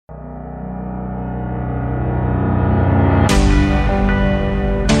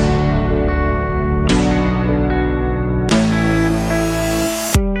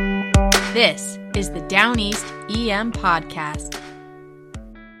This is the Down East EM Podcast.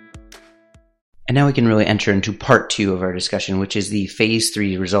 And now we can really enter into part 2 of our discussion, which is the phase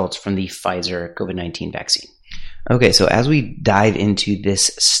 3 results from the Pfizer COVID-19 vaccine. Okay, so as we dive into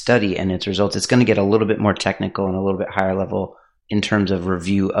this study and its results, it's going to get a little bit more technical and a little bit higher level in terms of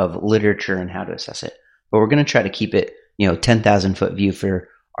review of literature and how to assess it. But we're going to try to keep it, 10,000 foot view for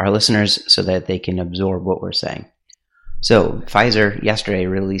our listeners so that they can absorb what we're saying. So Pfizer yesterday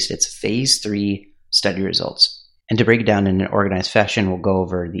released its phase 3 study results. And to break it down in an organized fashion, we'll go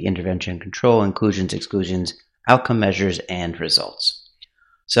over the intervention control, inclusions, exclusions, outcome measures, and results.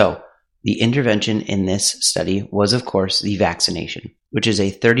 So the intervention in this study was, of course, the vaccination, which is a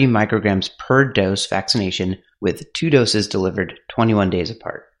 30 micrograms per dose vaccination with 2 doses delivered 21 days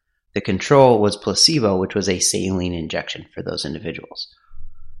apart. The control was placebo, which was a saline injection for those individuals.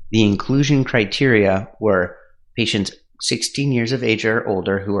 The inclusion criteria were patients 16 years of age or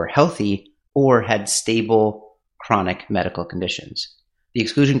older who are healthy or had stable chronic medical conditions. The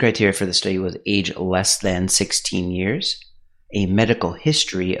exclusion criteria for the study was age less than 16 years, a medical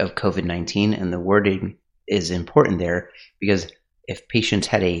history of COVID-19, and the wording is important there because if patients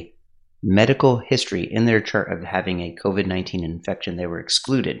had a medical history in their chart of having a COVID-19 infection, they were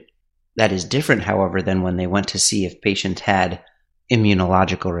excluded. That is different, however, than when they went to see if patients had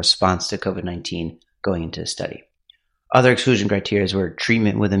immunological response to COVID-19 going into the study. Other exclusion criteria were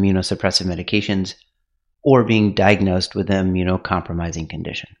treatment with immunosuppressive medications or being diagnosed with an immunocompromising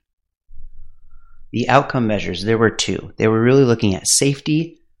condition. The outcome measures, there were 2. They were really looking at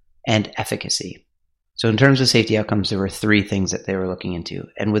safety and efficacy. So in terms of safety outcomes, there were 3 things that they were looking into.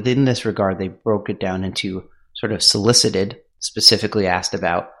 And within this regard, they broke it down into sort of solicited, specifically asked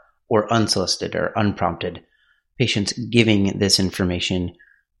about, or unsolicited or unprompted, patients giving this information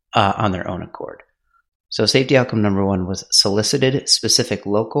on their own accord. So safety outcome number 1 was solicited specific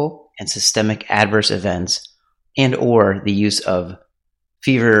local and systemic adverse events and or the use of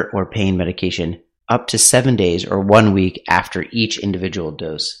fever or pain medication up to 7 days or 1 week after each individual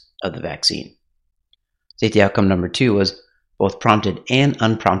dose of the vaccine. Safety outcome number 2 was both prompted and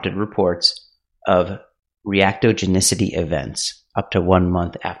unprompted reports of reactogenicity events up to 1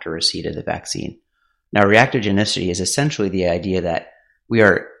 month after receipt of the vaccine. Now, reactogenicity is essentially the idea that we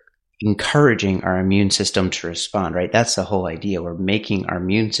are encouraging our immune system to respond, right? That's the whole idea. We're making our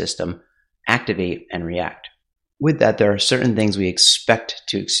immune system activate and react. With that, there are certain things we expect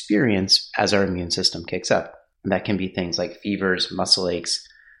to experience as our immune system kicks up. And that can be things like fevers, muscle aches,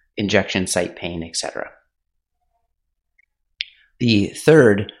 injection site pain, etc. The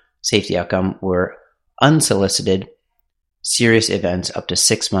third safety outcome were unsolicited serious events up to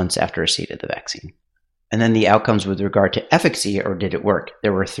 6 months after receipt of the vaccine. And then the outcomes with regard to efficacy, or did it work?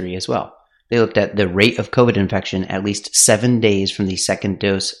 There were 3 as well. They looked at the rate of COVID infection at least 7 days from the second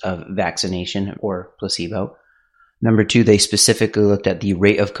dose of vaccination or placebo. Number 2, they specifically looked at the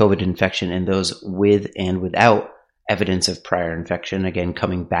rate of COVID infection in those with and without evidence of prior infection, again,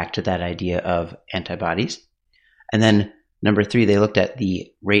 coming back to that idea of antibodies. And then number 3, they looked at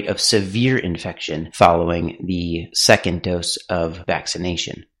the rate of severe infection following the second dose of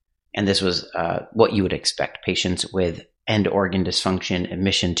vaccination. And this was what you would expect, patients with end organ dysfunction,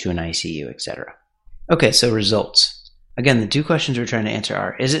 admission to an ICU, etc. Okay, so results. Again, the 2 questions we're trying to answer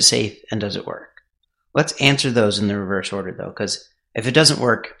are, is it safe and does it work? Let's answer those in the reverse order, though, because if it doesn't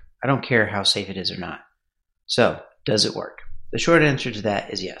work, I don't care how safe it is or not. So, does it work? The short answer to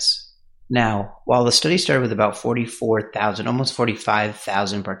that is yes. Now, while the study started with about 44,000, almost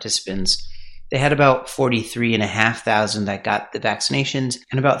 45,000 participants, they had about 43,500 that got the vaccinations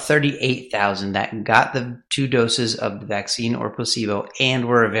and about 38,000 that got the 2 doses of the vaccine or placebo and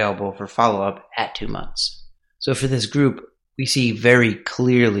were available for follow-up at 2 months. So for this group, we see very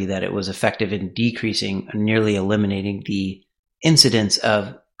clearly that it was effective in decreasing and nearly eliminating the incidence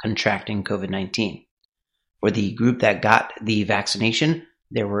of contracting COVID-19. For the group that got the vaccination,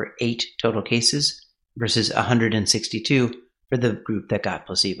 there were 8 total cases versus 162 for the group that got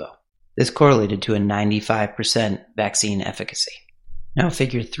placebo. This correlated to a 95% vaccine efficacy. Now,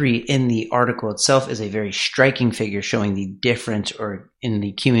 figure 3 in the article itself is a very striking figure showing the difference or in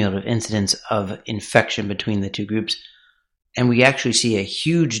the cumulative incidence of infection between the 2 groups. And we actually see a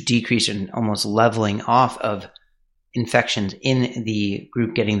huge decrease in almost leveling off of infections in the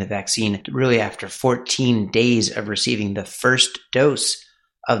group getting the vaccine really after 14 days of receiving the first dose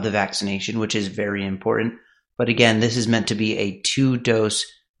of the vaccination, which is very important. But again, this is meant to be a 2-dose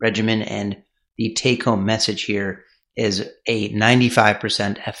regimen, and the take-home message here is a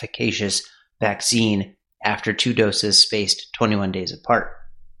 95% efficacious vaccine after 2 doses spaced 21 days apart.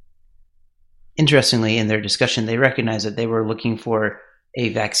 Interestingly, in their discussion, they recognized that they were looking for a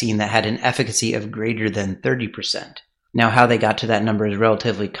vaccine that had an efficacy of greater than 30%. Now, how they got to that number is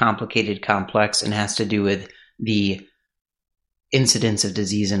relatively complicated, complex, and has to do with the incidence of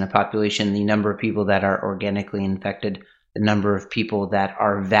disease in a population, the number of people that are organically infected, the number of people that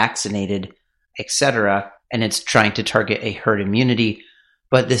are vaccinated, etc. And it's trying to target a herd immunity,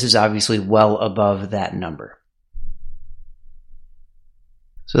 but this is obviously well above that number.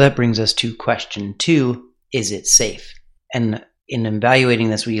 So that brings us to question 2, is it safe? And in evaluating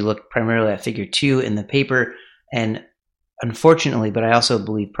this, we look primarily at figure 2 in the paper, and unfortunately, but I also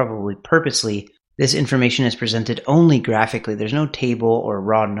believe probably purposely, this information is presented only graphically. There's no table or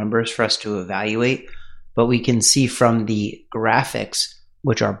raw numbers for us to evaluate, but we can see from the graphics,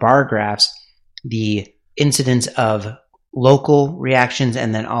 which are bar graphs, the incidence of local reactions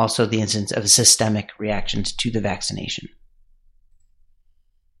and then also the incidence of systemic reactions to the vaccination.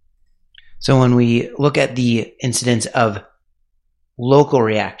 So when we look at the incidence of local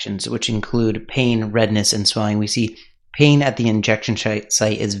reactions, which include pain, redness, and swelling, we see pain at the injection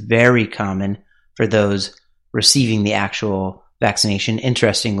site is very common for those receiving the actual vaccination.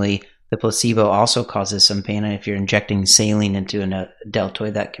 Interestingly, the placebo also causes some pain, and if you're injecting saline into a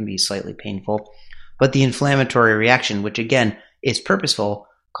deltoid, that can be slightly painful. But the inflammatory reaction, which again is purposeful,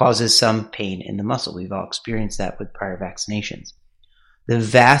 causes some pain in the muscle. We've all experienced that with prior vaccinations. The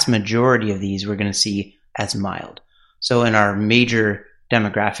vast majority of these we're going to see as mild. So in our major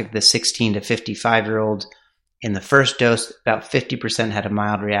demographic, the 16 to 55-year-olds, in the first dose, about 50% had a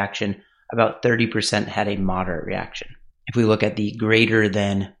mild reaction, about 30% had a moderate reaction. If we look at the greater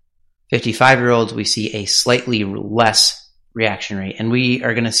than 55-year-olds, we see a slightly less reaction rate. And we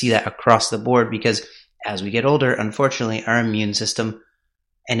are going to see that across the board because as we get older, unfortunately, our immune system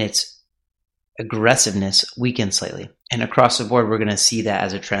and its aggressiveness weakens slightly. And across the board, we're going to see that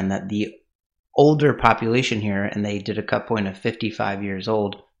as a trend, that the older population here, and they did a cut point of 55 years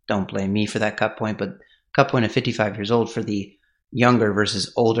old, don't blame me for that cut point, but cut point of 55 years old for the younger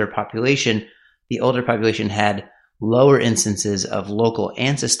versus older population, the older population had lower instances of local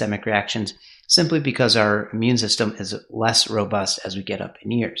and systemic reactions simply because our immune system is less robust as we get up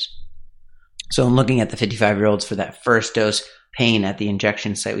in years. So in looking at the 55-year-olds for that first dose, pain at the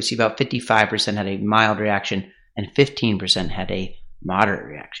injection site, we see about 55% had a mild reaction and 15% had a moderate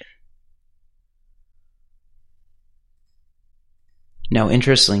reaction. Now,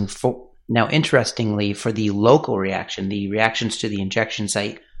 interestingly, for the local reaction, the reactions to the injection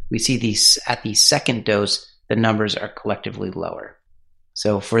site, we see these at the second dose, the numbers are collectively lower.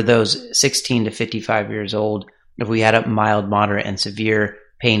 So for those 16 to 55 years old, if we had a mild, moderate, and severe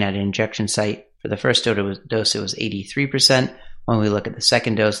pain at an injection site, for the first dose, it was 83%. When we look at the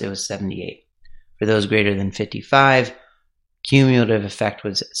second dose, it was 78%. For those greater than 55, cumulative effect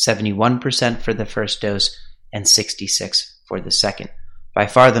was 71% for the first dose and 66% for the second. By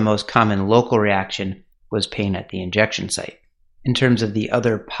far the most common local reaction was pain at the injection site. In terms of the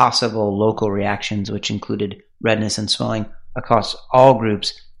other possible local reactions, which included redness and swelling, across all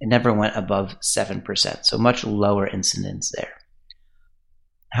groups, it never went above 7%, so much lower incidence there.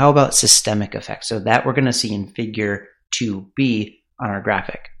 How about systemic effects? So that we're going to see in figure 2b on our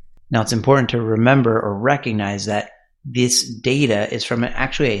graphic. Now it's important to remember or recognize that this data is from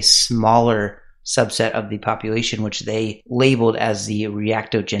actually a smaller subset of the population, which they labeled as the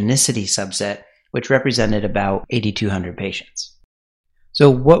reactogenicity subset, which represented about 8,200 patients. So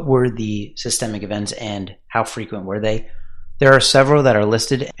what were the systemic events and how frequent were they? There are several that are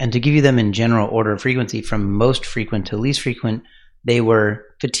listed, and to give you them in general order of frequency from most frequent to least frequent, they were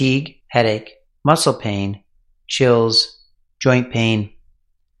fatigue, headache, muscle pain, chills, joint pain,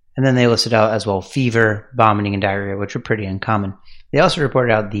 and then they listed out as well fever, vomiting, and diarrhea, which were pretty uncommon. They also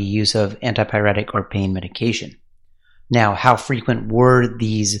reported out the use of antipyretic or pain medication. Now, how frequent were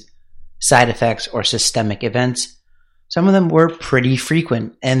these side effects or systemic events? Some of them were pretty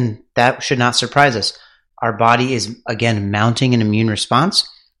frequent, and that should not surprise us. Our body is, again, mounting an immune response.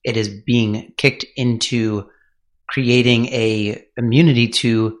 It is being kicked into creating a immunity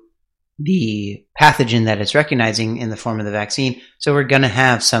to the pathogen that it's recognizing in the form of the vaccine. So we're going to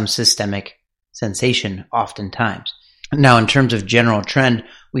have some systemic sensation oftentimes. Now, in terms of general trend,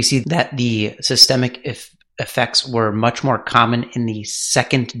 we see that the systemic effects were much more common in the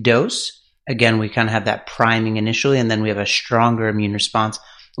second dose. Again, we kind of have that priming initially, and then we have a stronger immune response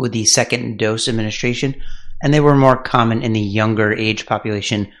with the second dose administration. And they were more common in the younger age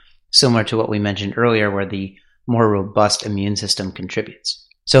population, similar to what we mentioned earlier, where the more robust immune system contributes.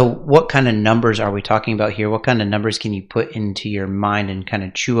 So what kind of numbers are we talking about here? What kind of numbers can you put into your mind and kind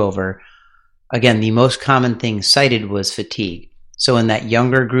of chew over? Again, the most common thing cited was fatigue. So in that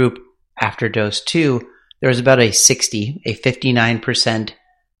younger group, after dose 2, there was about a 59%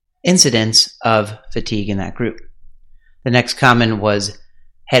 incidence of fatigue in that group. The next common was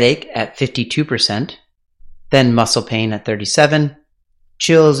headache at 52%, then muscle pain at 37%,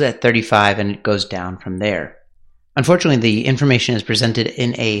 chills at 35%, and it goes down from there. Unfortunately, the information is presented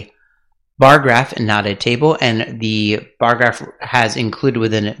in a bar graph and not a table, and the bar graph has included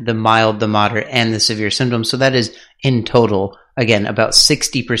within it the mild, the moderate, and the severe symptoms. So that is in total, again, about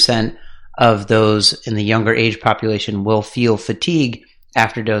 60% of those in the younger age population will feel fatigue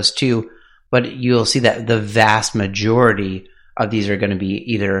after dose 2, but you'll see that the vast majority of these are going to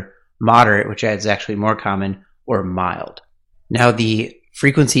be either moderate, which is actually more common, or mild. Now, the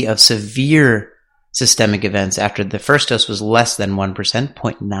frequency of severe systemic events after the first dose was less than 1%,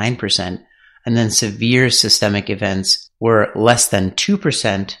 0.9%, and then severe systemic events were less than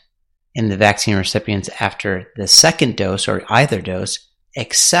 2% in the vaccine recipients after the second dose or either dose,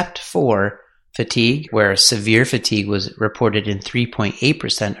 except for fatigue, where severe fatigue was reported in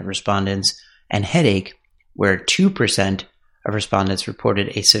 3.8% of respondents, and headache, where 2% of respondents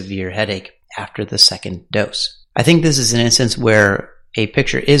reported a severe headache after the second dose. I think this is an instance where a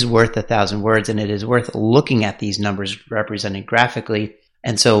picture is worth 1,000 words, and it is worth looking at these numbers represented graphically.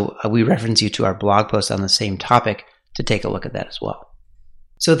 And so we reference you to our blog post on the same topic to take a look at that as well.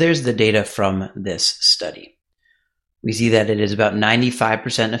 So there's the data from this study. We see that it is about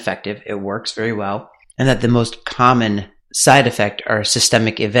 95% effective. It works very well. And that the most common side effect or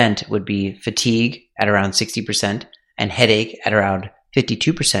systemic event would be fatigue at around 60% and headache at around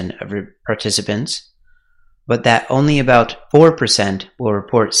 52% of participants. But that only about 4% will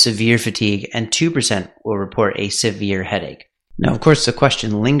report severe fatigue and 2% will report a severe headache. Now, of course, the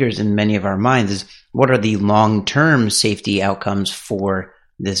question lingers in many of our minds is, what are the long-term safety outcomes for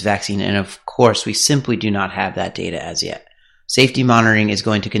this vaccine? And of course, we simply do not have that data as yet. Safety monitoring is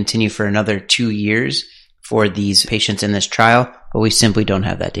going to continue for another 2 years for these patients in this trial, but we simply don't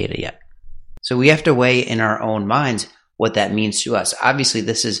have that data yet. So we have to weigh in our own minds what that means to us. Obviously,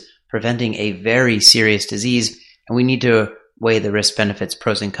 this is preventing a very serious disease, and we need to weigh the risk benefits,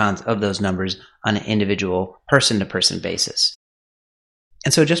 pros and cons of those numbers on an individual person-to-person basis.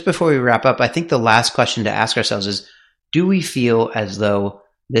 And so just before we wrap up, I think the last question to ask ourselves is, do we feel as though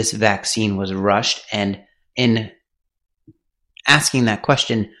this vaccine was rushed? And in asking that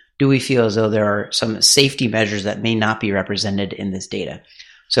question, do we feel as though there are some safety measures that may not be represented in this data?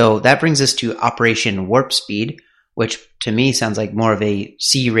 So that brings us to Operation Warp Speed, which to me sounds like more of a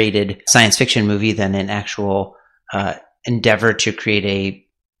C-rated science fiction movie than an actual endeavor to create a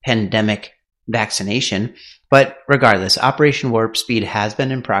pandemic vaccination. But regardless, Operation Warp Speed has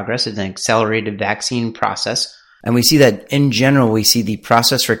been in progress. It's an accelerated vaccine process. And we see that in general, we see the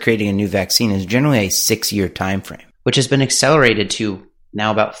process for creating a new vaccine is generally a 6-year time frame, which has been accelerated to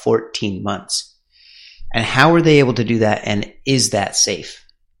now about 14 months. And how were they able to do that? And is that safe?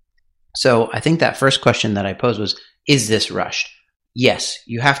 So I think that first question that I posed was, is this rushed? Yes,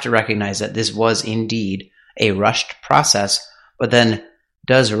 you have to recognize that this was indeed a rushed process, but then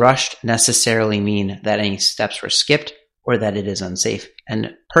does rushed necessarily mean that any steps were skipped or that it is unsafe?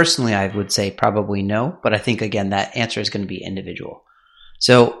 And personally, I would say probably no, but I think, again, that answer is going to be individual.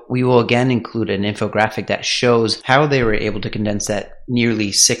 So we will again include an infographic that shows how they were able to condense that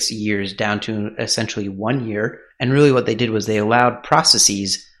nearly 6 years down to essentially 1 year. And really what they did was they allowed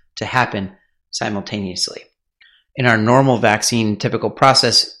processes to happen simultaneously. In our normal vaccine typical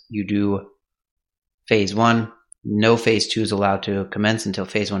process, you do phase 1, no phase 2 is allowed to commence until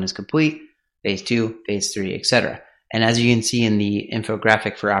phase 1 is complete, phase 2, phase 3, etc. And as you can see in the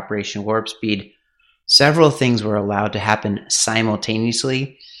infographic for Operation Warp Speed, several things were allowed to happen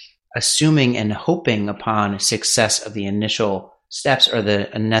simultaneously, assuming and hoping upon success of the initial steps or the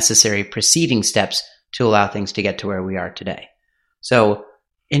necessary preceding steps to allow things to get to where we are today. So,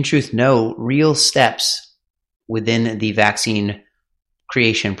 in truth, no real steps within the vaccine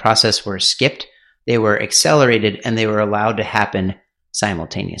creation process were skipped. They were accelerated and they were allowed to happen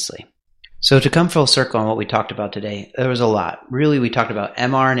simultaneously. So to come full circle on what we talked about today, there was a lot. Really, we talked about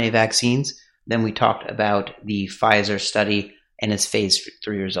mRNA vaccines, then we talked about the Pfizer study and its phase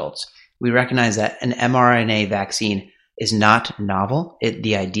 3 results. We recognize that an mRNA vaccine is not novel.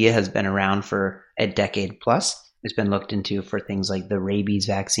 The idea has been around for a decade plus. It's been looked into for things like the rabies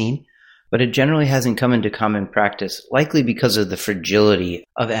vaccine, but it generally hasn't come into common practice, likely because of the fragility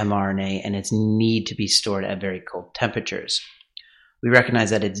of mRNA and its need to be stored at very cold temperatures. We recognize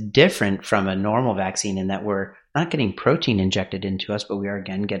that it's different from a normal vaccine in that we're not getting protein injected into us, but we are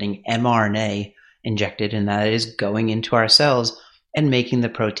again getting mRNA injected, and that is going into our cells and making the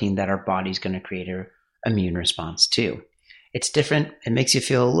protein that our body's going to create an immune response to. It's different. It makes you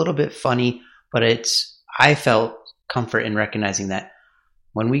feel a little bit funny, but it's I felt comfort in recognizing that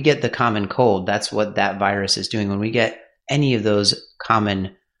when we get the common cold, that's what that virus is doing. When we get any of those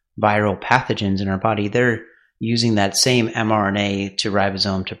common viral pathogens in our body, they're using that same mRNA to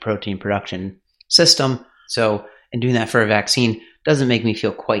ribosome to protein production system. So in doing that for a vaccine doesn't make me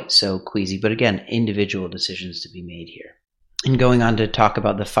feel quite so queasy. But again, individual decisions to be made here. And going on to talk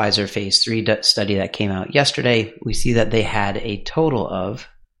about the Pfizer phase 3 study that came out yesterday, we see that they had a total of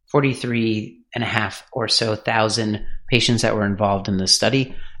 43.5 or so thousand patients that were involved in the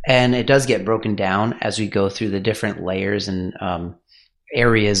study. And it does get broken down as we go through the different layers and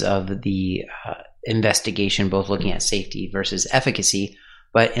areas of the investigation, both looking at safety versus efficacy.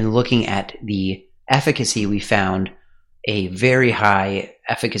 But in looking at the efficacy, we found a very high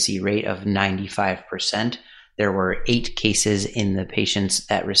efficacy rate of 95%. There were 8 cases in the patients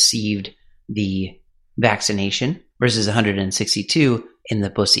that received the vaccination versus 162 in the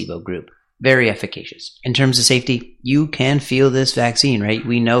placebo group. Very efficacious. In terms of safety, you can feel this vaccine, right?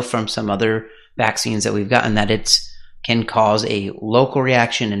 We know from some other vaccines that we've gotten that it can cause a local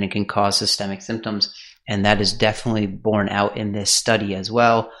reaction and it can cause systemic symptoms. And that is definitely borne out in this study as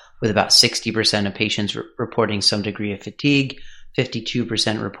well, with about 60% of patients reporting some degree of fatigue,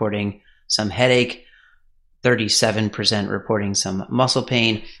 52% reporting some headache, 37% reporting some muscle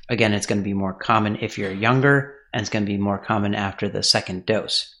pain. Again, it's going to be more common if you're younger, and it's going to be more common after the second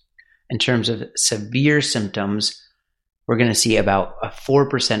dose. In terms of severe symptoms, we're going to see about a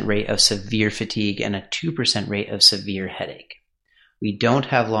 4% rate of severe fatigue and a 2% rate of severe headache. We don't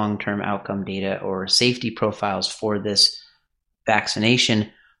have long-term outcome data or safety profiles for this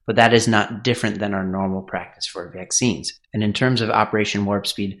vaccination, but that is not different than our normal practice for vaccines. And in terms of Operation Warp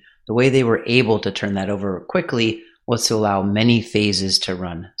Speed, the way they were able to turn that over quickly was to allow many phases to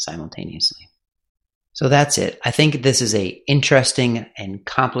run simultaneously. So that's it. I think this is an interesting and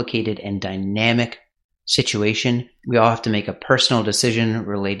complicated and dynamic situation. We all have to make a personal decision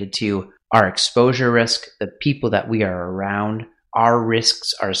related to our exposure risk, the people that we are around, our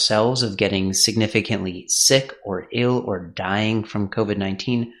risks ourselves of getting significantly sick or ill or dying from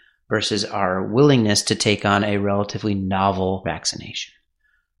COVID-19 versus our willingness to take on a relatively novel vaccination.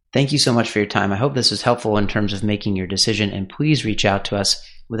 Thank you so much for your time. I hope this was helpful in terms of making your decision, and please reach out to us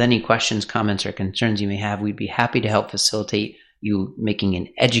with any questions, comments, or concerns you may have. We'd be happy to help facilitate you making an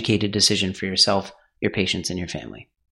educated decision for yourself, your patients, and your family.